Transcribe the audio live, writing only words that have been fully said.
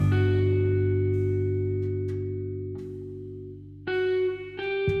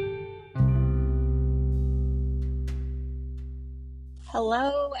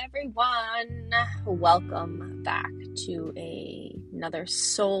Hello, everyone. Welcome back to another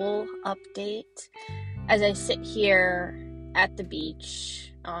soul update as I sit here at the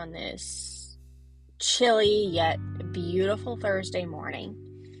beach on this chilly yet beautiful Thursday morning.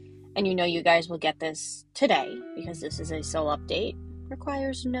 And you guys will get this today because this is a soul update.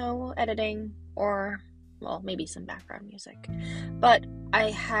 Requires no editing or, maybe some background music. But I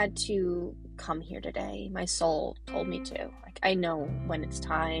had to come here today. My soul told me to. I know when it's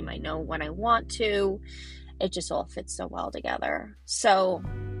time. I know when I want to. It just all fits so well together. So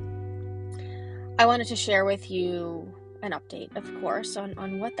I wanted to share with you an update, of course,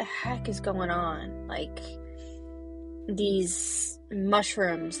 on what the heck is going on. These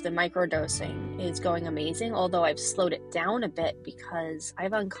mushrooms, the microdosing is going amazing, although I've slowed it down a bit because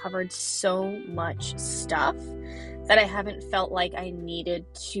I've uncovered so much stuff that I haven't felt like I needed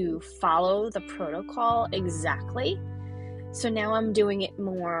to follow the protocol exactly. So now I'm doing it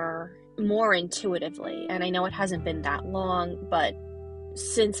more intuitively. And I know it hasn't been that long, but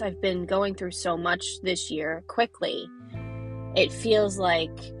since I've been going through so much this year quickly, it feels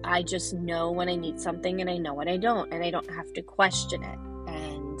like I just know when I need something and I know when I don't, and I don't have to question it.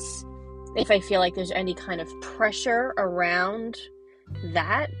 And if I feel like there's any kind of pressure around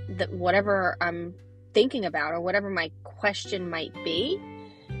that whatever I'm thinking about or whatever my question might be,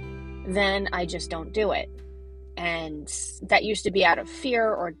 then I just don't do it. And that used to be out of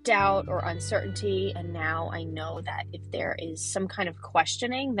fear or doubt or uncertainty. And now I know that if there is some kind of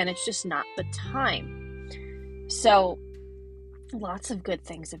questioning, then it's just not the time. So lots of good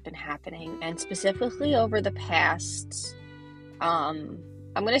things have been happening. And specifically over the past, I'm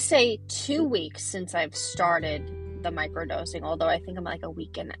going to say 2 weeks since I've started the microdosing, although I think I'm like a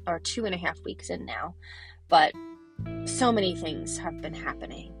week in or 2.5 weeks in now. But so many things have been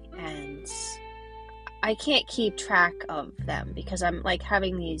happening. And I can't keep track of them because I'm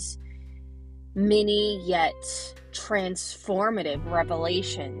having these mini yet transformative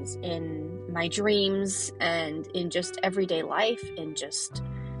revelations in my dreams and in just everyday life, in just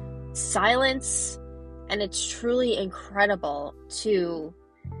silence. And it's truly incredible to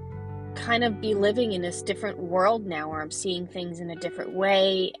kind of be living in this different world now where I'm seeing things in a different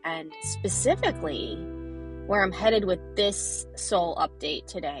way. And specifically where I'm headed with this soul update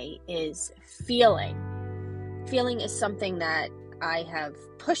today is feeling. Feeling is something that I have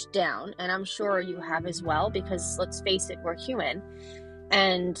pushed down, and I'm sure you have as well, because let's face it, we're human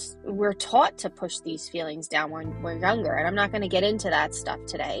and we're taught to push these feelings down when we're younger. And I'm not going to get into that stuff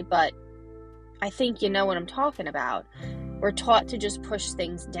today, but I think you know what I'm talking about. We're taught to just push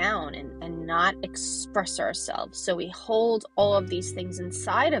things down and not express ourselves. So we hold all of these things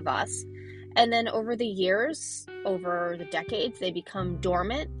inside of us. And then over the years, over the decades, they become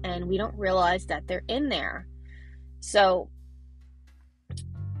dormant and we don't realize that they're in there. So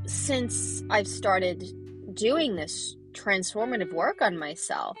since I've started doing this transformative work on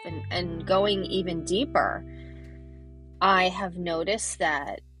myself and going even deeper, I have noticed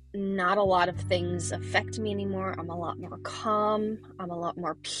that not a lot of things affect me anymore. I'm a lot more calm. I'm a lot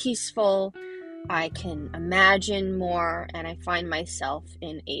more peaceful. I can imagine more, and I find myself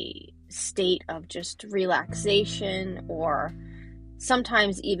in a state of just relaxation or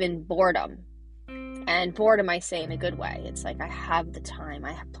sometimes even boredom. And boredom, I say in a good way. It's like I have the time.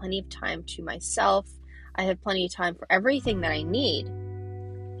 I have plenty of time to myself. I have plenty of time for everything that I need.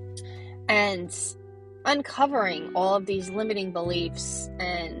 And uncovering all of these limiting beliefs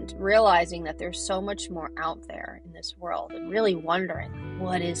and realizing that there's so much more out there in this world and really wondering,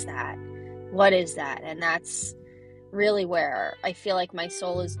 what is that? What is that? And that's really where I feel like my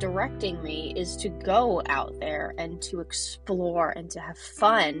soul is directing me, is to go out there and to explore and to have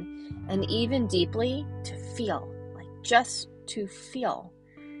fun and even deeply to feel, just to feel.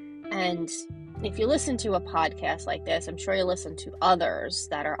 And if you listen to a podcast like this, I'm sure you listen to others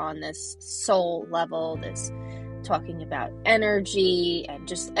that are on this soul level, this talking about energy and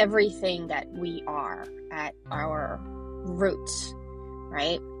just everything that we are at our roots,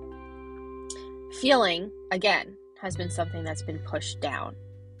 right? Feeling, again, has been something that's been pushed down.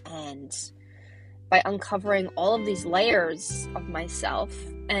 And by uncovering all of these layers of myself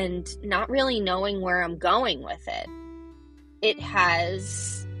and not really knowing where I'm going with it, it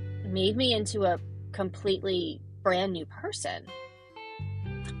has made me into a completely brand new person.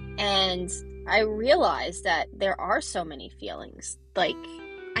 And I realized that there are so many feelings.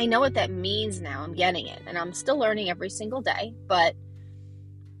 I know what that means now. I'm getting it. And I'm still learning every single day. But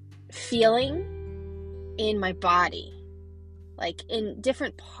feeling in my body, in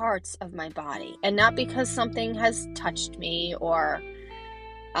different parts of my body, and not because something has touched me or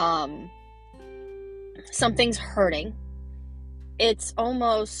something's hurting. it's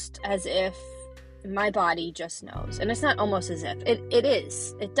almost as if my body just knows. And it's not almost as if. It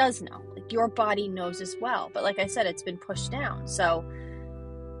is. It does know. Like, your body knows as well. But like I said, it's been pushed down. So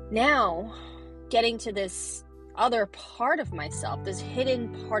now, getting to this other part of myself, this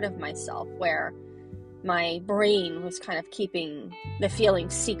hidden part of myself where my brain was kind of keeping the feeling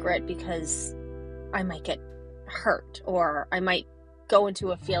secret because I might get hurt, or I might go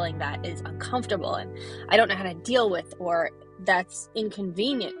into a feeling that is uncomfortable and I don't know how to deal with, or that's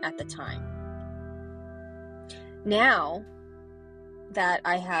inconvenient at the time. Now that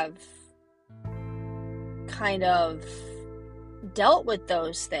I have kind of dealt with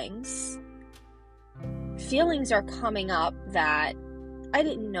those things, feelings are coming up that I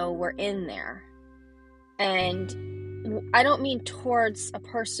didn't know were in there. And I don't mean towards a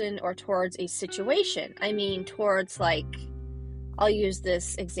person or towards a situation. I mean towards, like, I'll use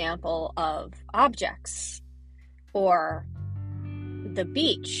this example of objects or the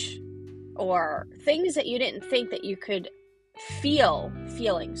beach or things that you didn't think that you could feel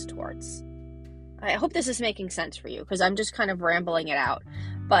feelings towards. I hope this is making sense for you, because I'm just kind of rambling it out.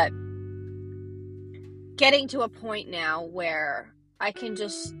 But getting to a point now where I can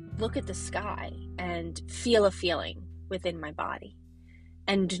just look at the sky and feel a feeling within my body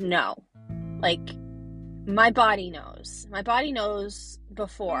and know. Like, my body knows. My body knows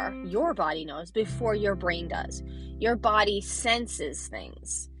before your body knows, before your brain does. Your body senses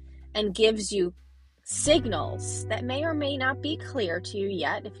things and gives you signals that may or may not be clear to you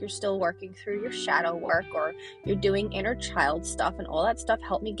yet if you're still working through your shadow work or you're doing inner child stuff, and all that stuff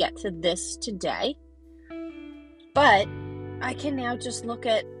helped me get to this today. But I can now just look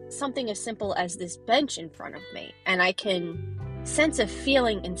at something as simple as this bench in front of me, and I can sense a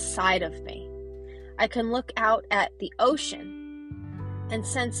feeling inside of me. I can look out at the ocean and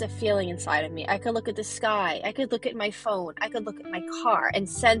sense a feeling inside of me. I could look at the sky. I could look at my phone. I could look at my car and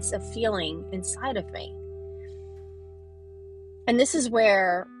sense a feeling inside of me. And this is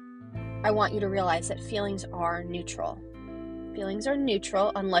where I want you to realize that feelings are neutral. Feelings are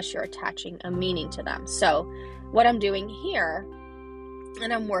neutral unless you're attaching a meaning to them. So what I'm doing here,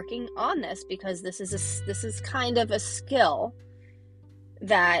 and I'm working on this because this is kind of a skill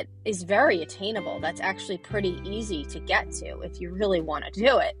that is very attainable. That's actually pretty easy to get to if you really want to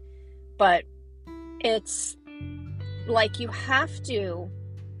do it. But it's like you have to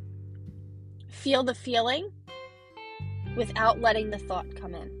feel the feeling without letting the thought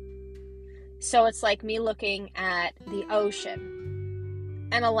come in. So it's like me looking at the ocean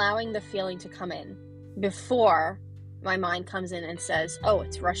and allowing the feeling to come in before my mind comes in and says, oh,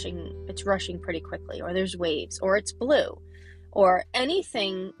 it's rushing pretty quickly, or there's waves, or it's blue, or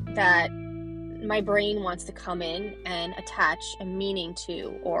anything that my brain wants to come in and attach a meaning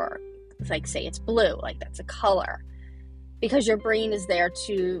to, or like say it's blue, like that's a color, because your brain is there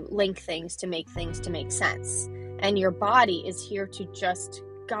to link things, to make sense, and your body is here to just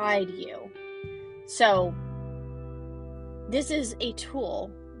guide you. So this is a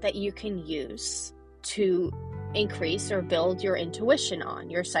tool that you can use to increase or build your intuition on,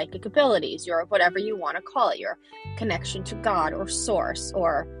 your psychic abilities, your whatever you want to call it, your connection to God or source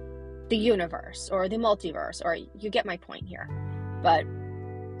or the universe or the multiverse, or you get my point here. But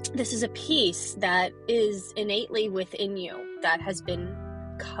this is a piece that is innately within you that has been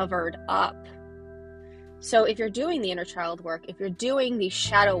covered up. So if you're doing the inner child work, if you're doing the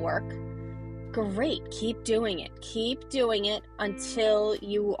shadow work, great, keep doing it. Keep doing it until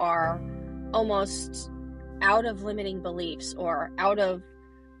you are almost out of limiting beliefs or out of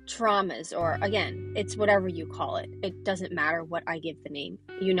traumas, or again, it's whatever you call it. It doesn't matter what I give the name.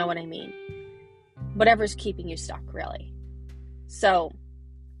 You know what I mean. Whatever's keeping you stuck, really. So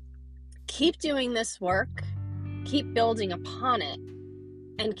keep doing this work, keep building upon it,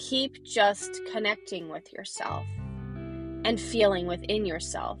 and keep just connecting with yourself and feeling within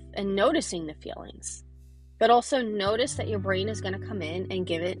yourself and noticing the feelings. But also notice that your brain is going to come in and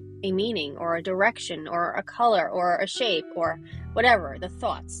give it a meaning or a direction or a color or a shape or whatever, the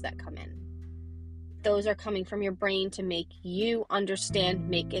thoughts that come in. Those are coming from your brain to make you understand,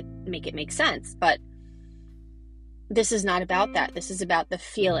 make it make sense. But this is not about that. This is about the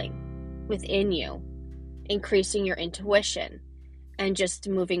feeling within you, increasing your intuition, and just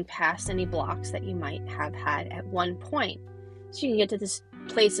moving past any blocks that you might have had at one point. So you can get to this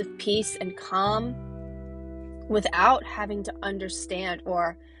place of peace and calm without having to understand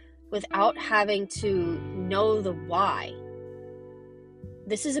or without having to know the why.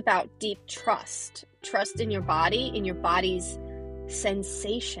 This is about deep trust. Trust in your body, in your body's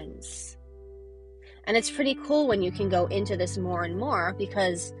sensations. And it's pretty cool when you can go into this more and more,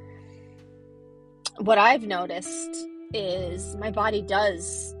 because what I've noticed is my body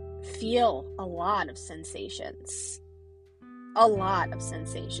does feel a lot of sensations.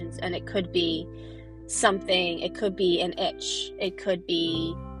 And it could be something, it could be an itch, it could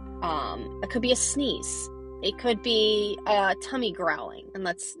be a sneeze, it could be a tummy growling, and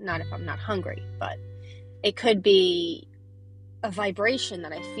that's not if I'm not hungry, but it could be a vibration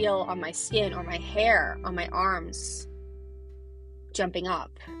that I feel on my skin or my hair on my arms jumping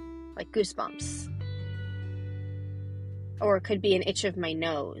up, like goosebumps. Or it could be an itch of my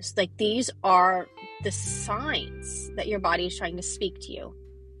nose. Like, these are the signs that your body is trying to speak to you.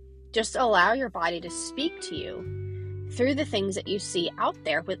 Just allow your body to speak to you through the things that you see out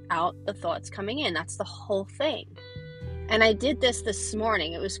there without the thoughts coming in. That's the whole thing. And I did this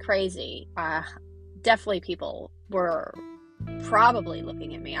morning. It was crazy. Definitely people were probably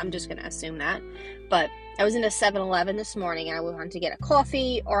looking at me. I'm just going to assume that. But I was in a 7-Eleven this morning, and I wanted to get a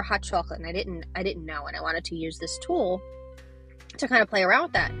coffee or hot chocolate, and I didn't know, and I wanted to use this tool to kind of play around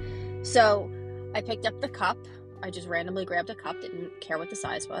with that. So I picked up the cup. I just randomly grabbed a cup, didn't care what the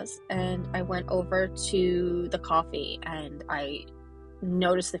size was, and I went over to the coffee, and I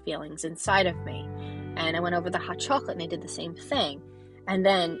noticed the feelings inside of me. And I went over the hot chocolate, and I did the same thing. And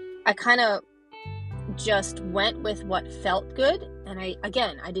then I kind of just went with what felt good. And I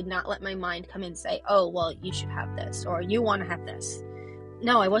did not let my mind come in and say, oh, well, you should have this, or you want to have this.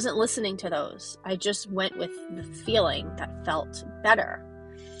 No, I wasn't listening to those. I just went with the feeling that felt better.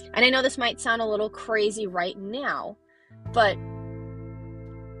 And I know this might sound a little crazy right now, but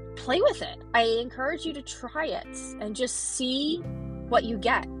play with it. I encourage you to try it and just see what you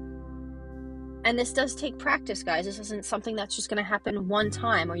get. And this does take practice, guys. This isn't something that's just going to happen one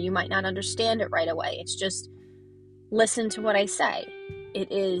time, or you might not understand it right away. It's just listen to what I say.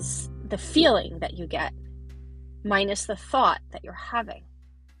 It is the feeling that you get minus the thought that you're having.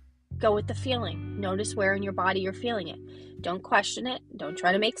 Go with the feeling. Notice where in your body you're feeling it. Don't question it. Don't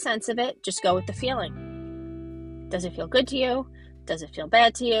try to make sense of it. Just go with the feeling. Does it feel good to you? Does it feel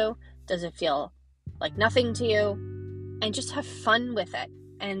bad to you? Does it feel like nothing to you? And just have fun with it.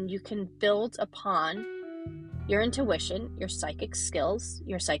 And you can build upon your intuition, your psychic skills,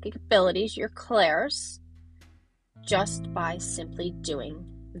 your psychic abilities, your clairs, just by simply doing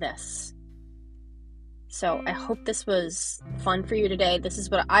this. So I hope this was fun for you today. This is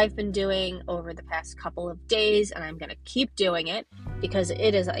what I've been doing over the past couple of days, and I'm going to keep doing it because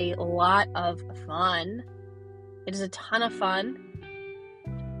it is a lot of fun. It is a ton of fun.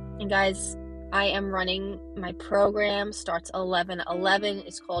 And guys, I am running my program, starts 11/11.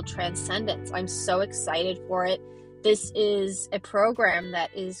 It's called Transcendence. I'm so excited for it. This is a program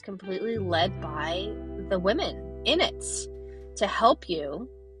that is completely led by the women in it to help you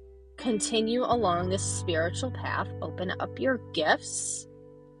continue along this spiritual path, open up your gifts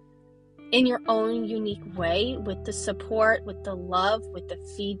in your own unique way, with the support, with the love, with the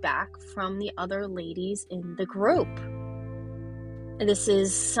feedback from the other ladies in the group. This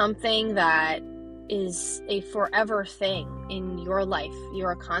is something that is a forever thing in your life. You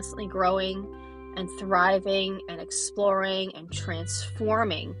are constantly growing and thriving and exploring and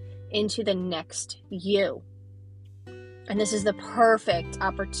transforming into the next you. And this is the perfect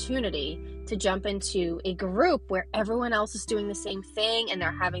opportunity to jump into a group where everyone else is doing the same thing and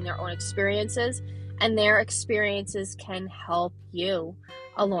they're having their own experiences, and their experiences can help you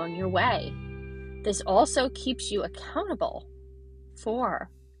along your way. This also keeps you accountable for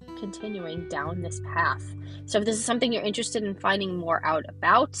continuing down this path. So if this is something you're interested in finding more out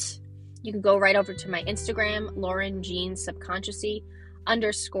about, you can go right over to my Instagram, Lauren Jean Subconsciously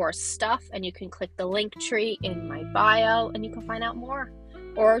 _stuff, and you can click the link tree in my bio and you can find out more,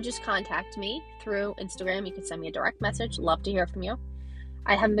 or just contact me through Instagram. You can send me a direct message. Love to hear from you.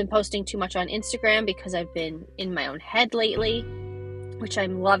 I haven't been posting too much on Instagram because I've been in my own head lately, which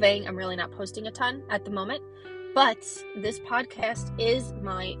I'm loving. I'm really not posting a ton at the moment, but this podcast is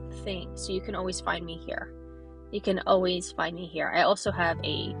my thing, so you can always find me here. I also have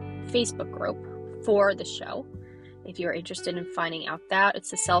a Facebook group for the show. If you're interested in finding out that,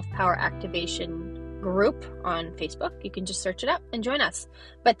 it's the Self-Power Activation group on Facebook. You can just search it up and join us.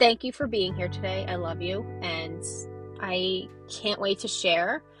 But thank you for being here today. I love you, and I can't wait to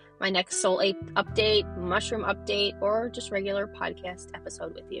share my next soul update, mushroom update, or just regular podcast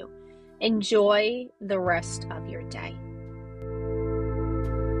episode with you. Enjoy the rest of your day.